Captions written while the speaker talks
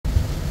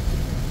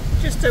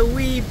Just a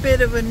wee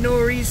bit of a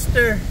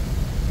nor'easter.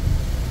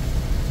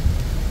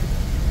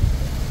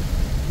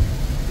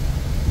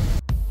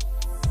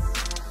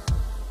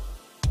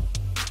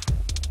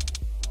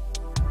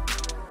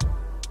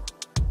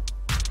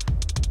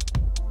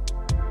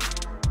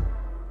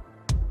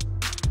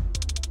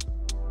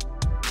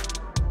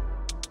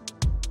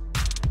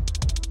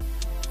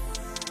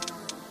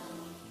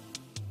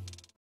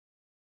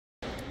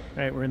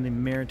 Alright, we're in the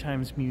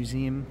Maritimes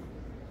Museum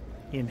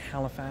in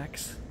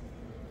Halifax,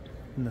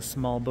 in the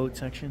small boat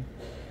section.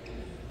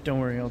 Don't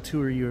worry, I'll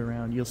tour you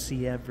around. You'll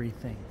see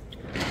everything.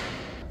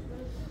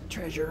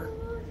 Treasure.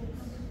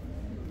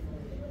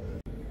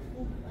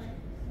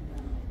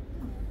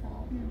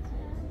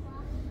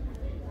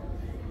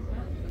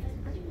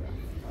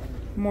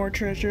 More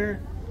treasure.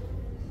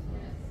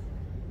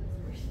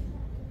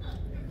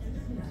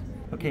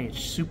 Okay, it's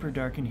super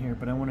dark in here,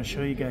 but I want to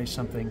show you guys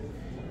something.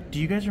 Do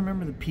you guys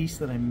remember the piece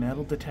that I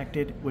metal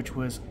detected, which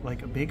was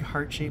like a big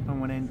heart shape on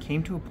one end,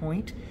 came to a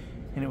point,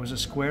 and it was a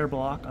square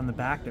block on the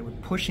back that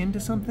would push into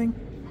something?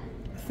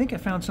 I think I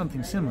found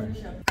something similar.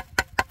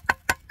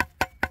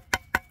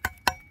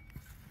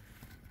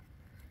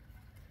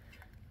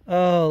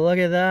 Oh, look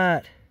at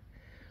that.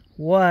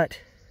 What?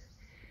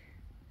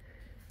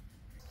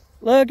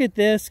 Look at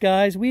this,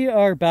 guys. We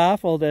are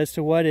baffled as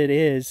to what it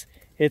is.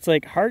 It's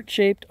like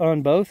heart-shaped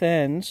on both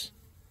ends.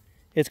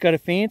 It's got a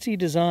fancy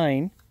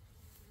design.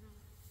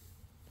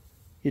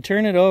 You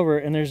turn it over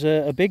and there's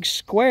a big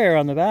square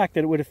on the back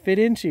that it would have fit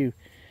into.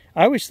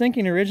 I was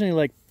thinking originally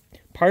like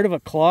part of a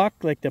clock,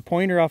 like the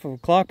pointer off of a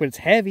clock, but it's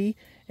heavy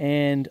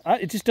and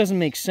it just doesn't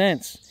make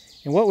sense.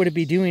 And what would it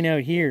be doing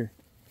out here?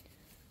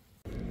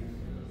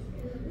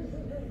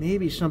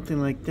 Maybe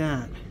something like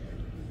that.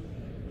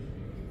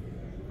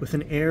 With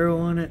an arrow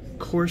on it,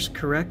 course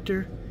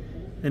corrector,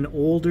 an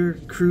older,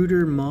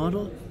 cruder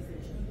model.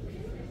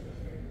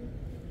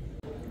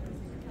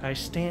 I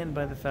stand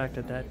by the fact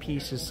that that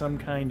piece is some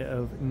kind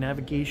of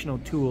navigational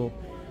tool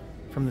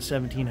from the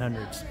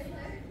 1700s.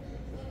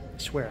 I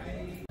swear.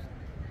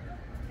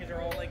 These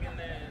are all like in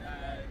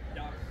the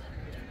docks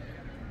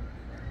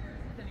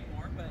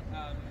anymore, but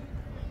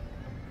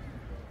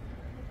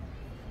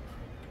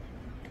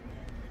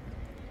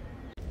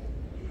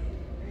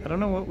I don't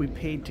know what we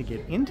paid to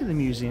get into the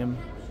museum,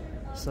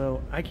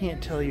 so I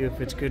can't tell you if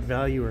it's good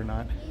value or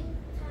not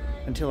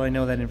until I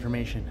know that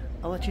information.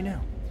 I'll let you know.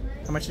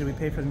 How much did we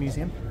pay for the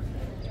museum?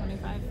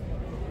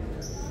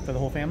 $25. For the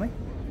whole family?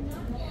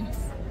 Yes.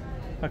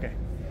 Okay.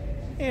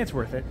 It's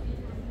worth it.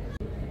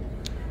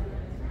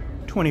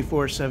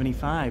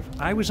 $24.75.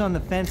 I was on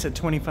the fence at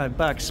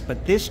 $25,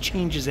 but this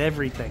changes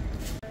everything.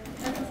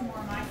 This is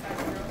more my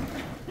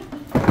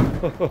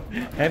size room.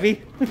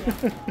 Heavy?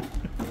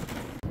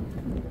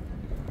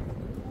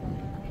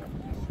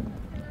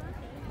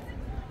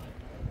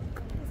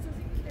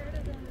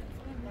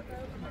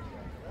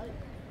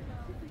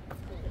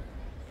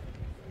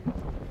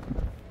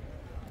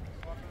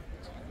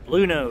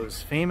 Blue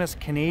Nose, famous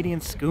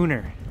Canadian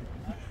schooner.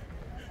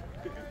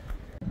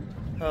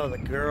 Oh, the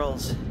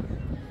girls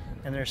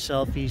and their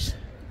selfies.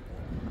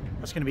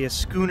 That's gonna be a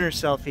schooner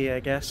selfie, I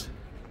guess.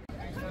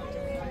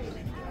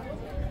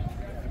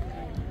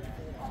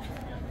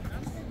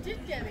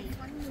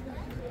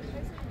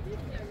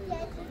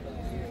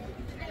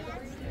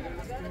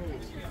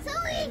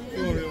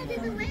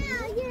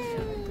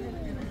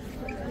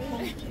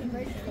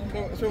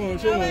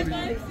 Show me.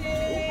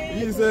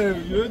 He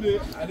said, you know,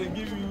 I didn't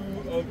give you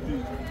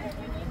update.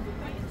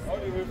 All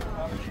the way from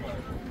Marscott.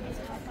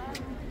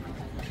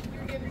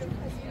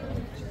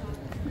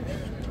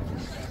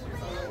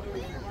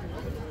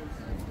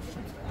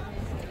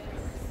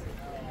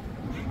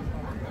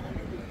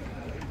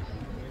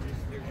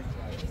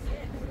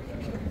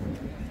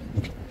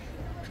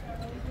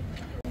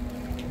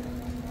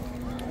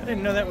 I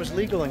didn't know that was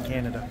legal in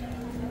Canada.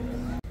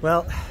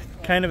 Well,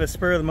 kind of a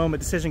spur of the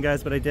moment decision,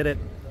 guys, but I did it.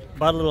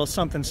 Bought a little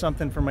something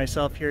something for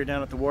myself here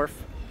down at the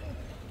wharf.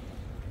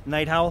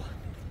 Night Owl.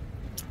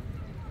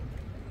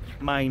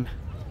 Mine.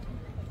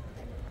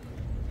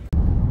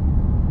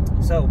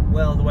 So,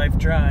 while the wife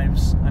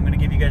drives, I'm going to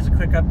give you guys a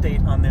quick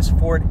update on this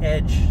Ford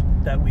Edge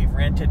that we've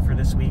rented for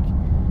this week.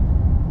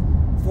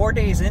 4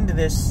 days into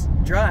this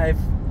drive,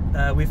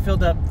 we've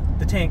filled up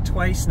the tank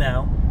twice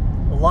now.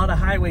 A lot of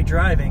highway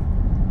driving.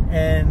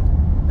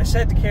 And I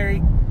said to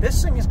Carrie,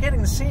 this thing is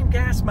getting the same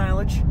gas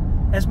mileage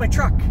as my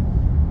truck.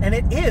 And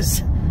it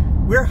is.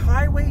 We're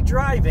highway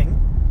driving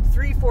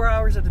 3-4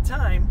 hours at a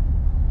time,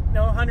 you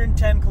know,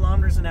 110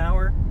 kilometers an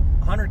hour,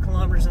 100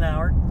 kilometers an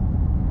hour.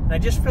 And I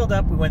just filled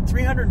up. We went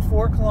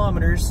 304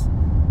 kilometers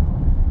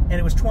and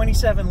it was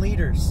 27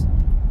 liters.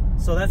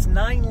 So that's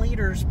 9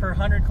 liters per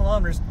 100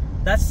 kilometers.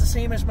 That's the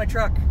same as my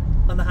truck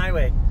on the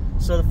highway.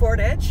 So the Ford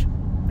Edge,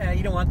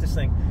 you don't want this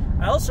thing.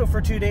 I also,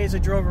 for 2 days, I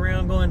drove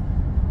around going,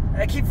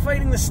 I keep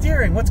fighting the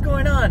steering. What's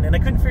going on? And I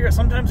couldn't figure out.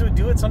 Sometimes it would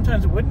do it,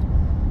 sometimes it wouldn't.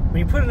 When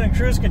you put it in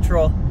cruise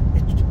control,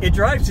 it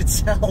drives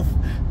itself.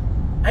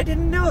 I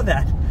didn't know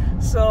that.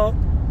 So,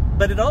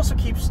 but it also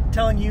keeps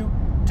telling you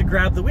to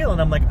grab the wheel,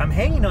 and I'm like, I'm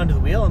hanging onto the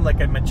wheel. I'm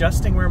like, I'm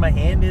adjusting where my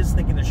hand is,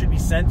 thinking there should be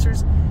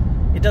sensors.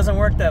 It doesn't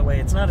work that way.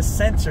 It's not a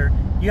sensor.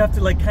 You have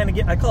to like kind of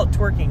get, I call it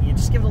twerking. You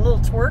just give it a little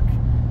twerk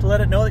to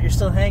let it know that you're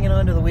still hanging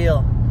onto the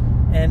wheel.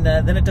 And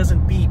then it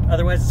doesn't beep.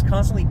 Otherwise, it's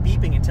constantly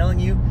beeping and telling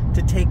you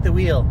to take the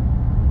wheel.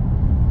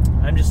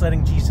 I'm just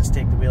letting Jesus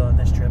take the wheel on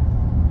this trip.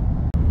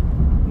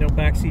 No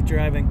backseat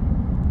driving.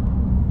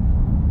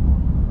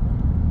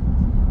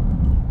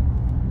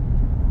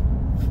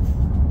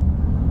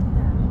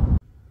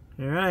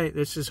 All right,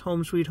 this is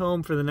home sweet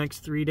home for the next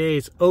 3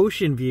 days.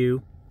 Ocean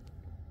view.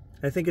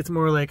 I think it's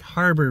more like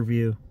harbor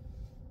view.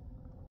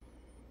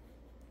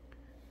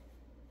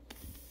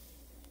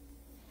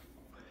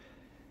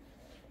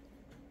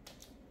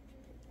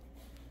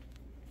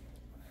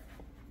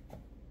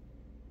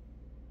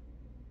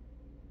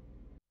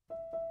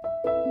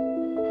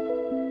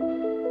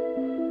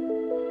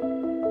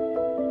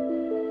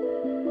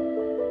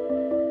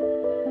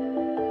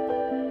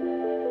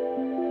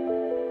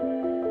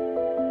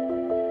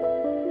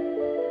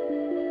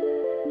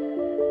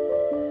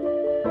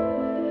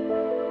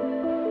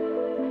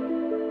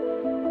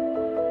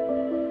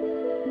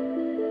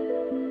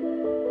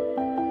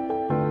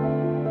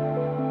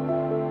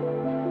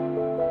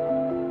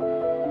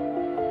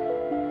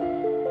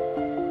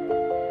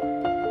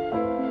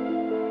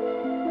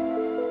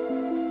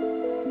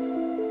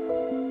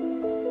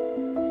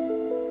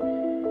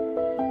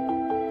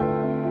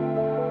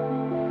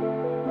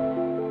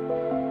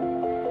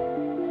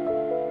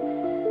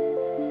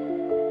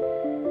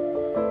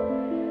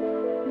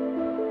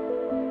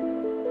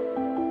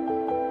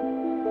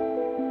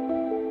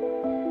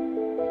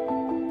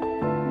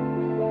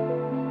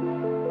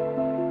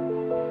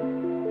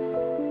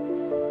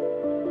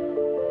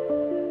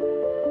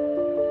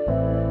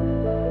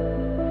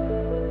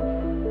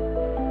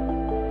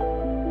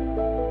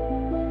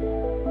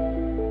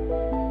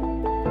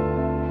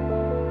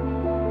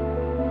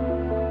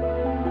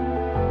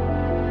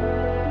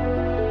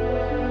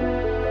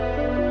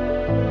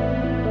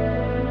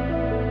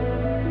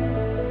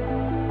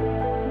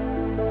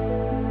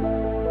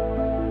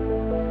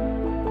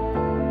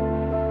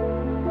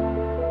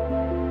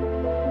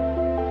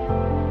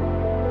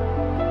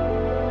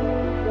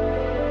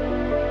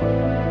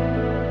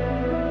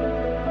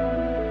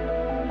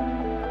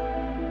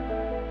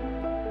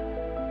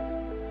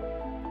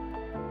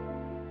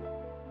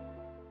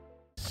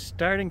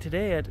 Starting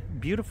today at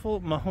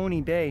beautiful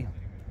Mahoney Bay.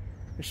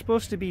 There's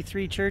supposed to be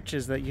 3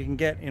 churches that you can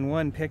get in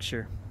one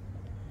picture,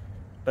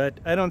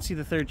 but I don't see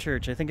the 3rd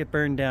church. I think it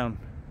burned down.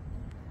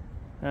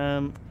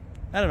 I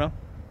don't know.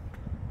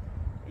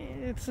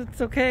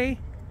 It's okay.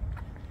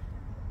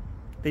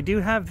 They do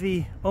have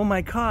the Oh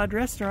My God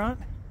restaurant.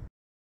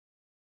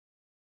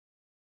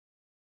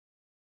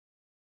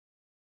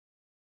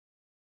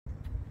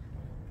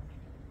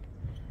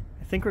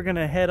 I think we're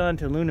gonna head on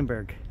to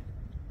Lunenburg.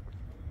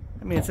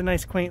 I mean, it's a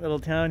nice quaint little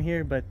town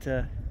here, but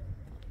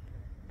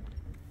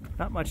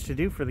not much to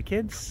do for the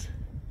kids.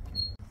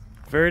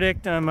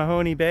 Verdict on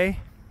Mahoney Bay.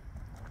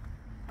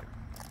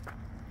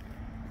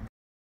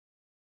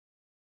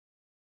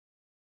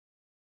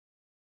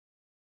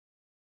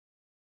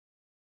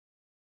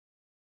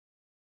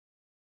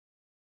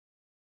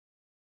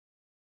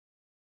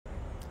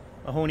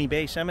 Mahoney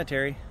Bay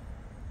Cemetery.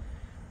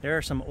 There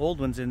are some old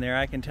ones in there,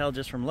 I can tell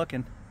just from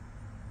looking.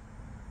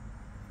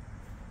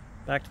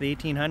 Back to the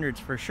 1800s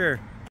for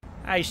sure.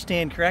 I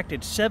stand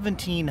corrected,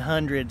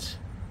 1700s.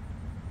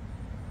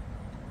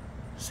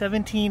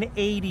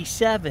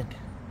 1787.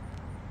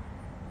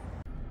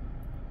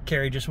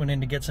 Carrie just went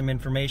in to get some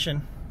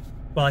information.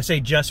 Well, I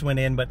say just went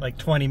in, but like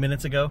 20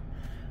 minutes ago.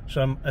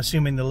 So I'm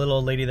assuming the little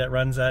old lady that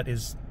runs that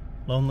is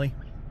lonely.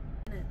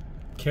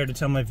 Care to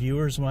tell my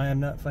viewers why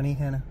I'm not funny,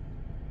 Hannah?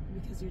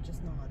 Because you're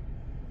just not.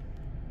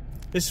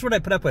 This is what I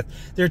put up with.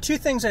 There are 2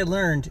 things I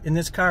learned in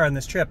this car on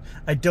this trip.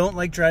 I don't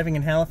like driving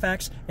in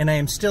Halifax, and I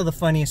am still the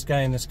funniest guy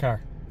in this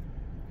car.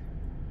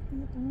 I'm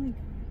the only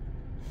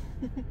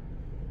guy.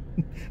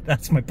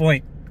 That's my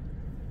point.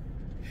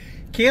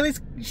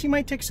 Kaylee's, she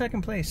might take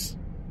 2nd place.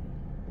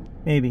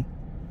 Maybe.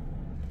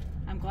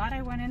 I'm glad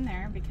I went in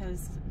there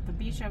because the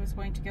beach I was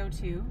going to go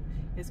to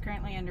is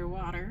currently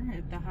underwater.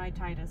 The high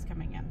tide is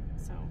coming in.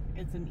 So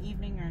it's an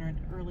evening or an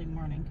early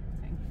morning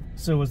thing.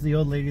 So was the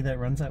old lady that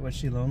runs that, was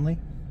she lonely?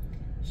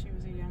 She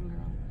was a young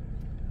girl.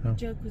 Oh. The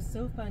joke was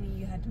so funny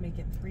you had to make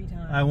it 3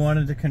 times. I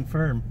wanted to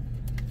confirm.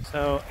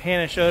 So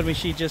Hannah showed me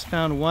she just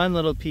found one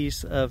little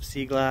piece of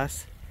sea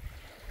glass,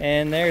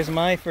 and there's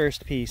my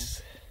first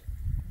piece.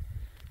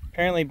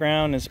 Apparently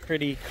brown is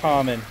pretty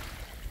common.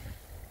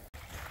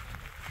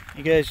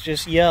 You guys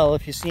just yell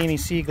if you see any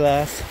sea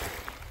glass.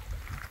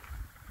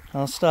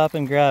 I'll stop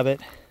and grab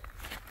it.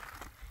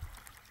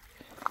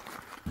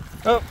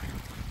 Oh,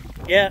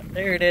 yeah,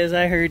 there it is.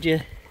 I heard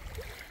you.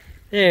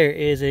 There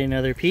is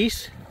another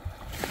piece.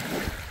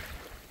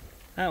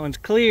 That one's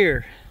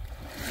clear.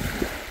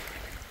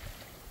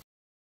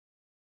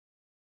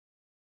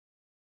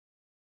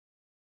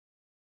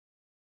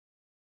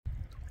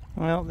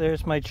 Well,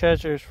 there's my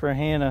treasures for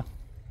Hannah.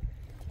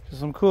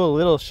 Some cool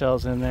little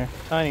shells in there,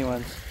 tiny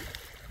ones.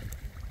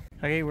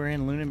 Okay, we're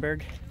in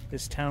Lunenburg.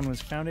 This town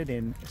was founded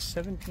in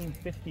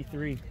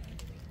 1753.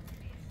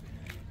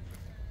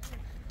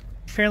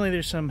 Apparently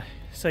there's some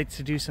sites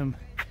to do some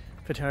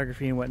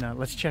photography and whatnot.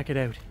 Let's check it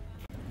out.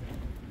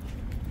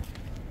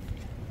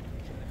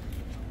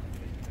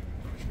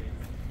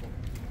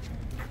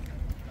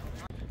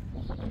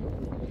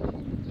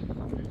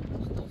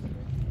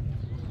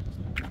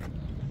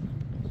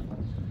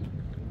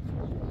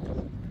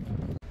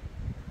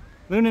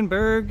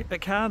 Lunenburg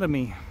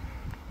Academy.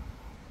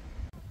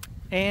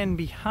 And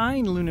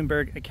behind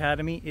Lunenburg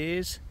Academy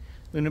is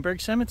Lunenburg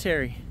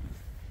Cemetery.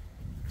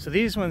 So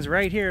these ones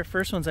right here,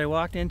 first ones I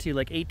walked into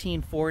like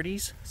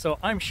 1840s, so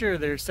I'm sure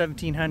they're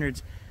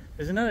 1700s.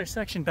 There's another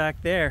section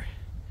back there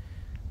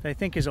that I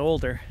think is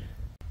older.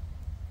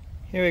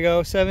 Here we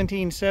go,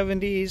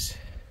 1770s.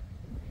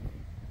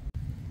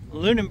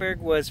 Lunenburg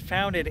was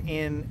founded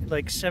in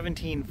like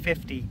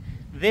 1750.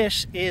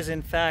 This is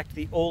in fact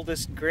the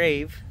oldest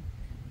grave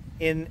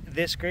in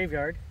this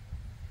graveyard.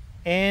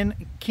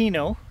 Anne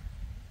Kino.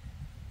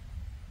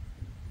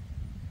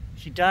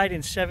 She died in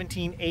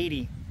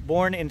 1780,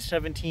 born in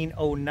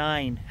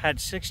 1709, had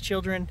 6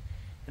 children,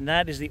 and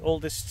that is the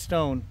oldest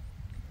stone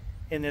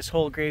in this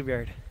whole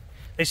graveyard.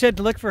 They said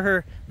to look for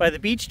her by the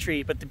beech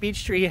tree, but the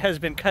beech tree has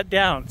been cut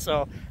down,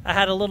 so I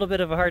had a little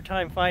bit of a hard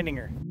time finding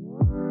her.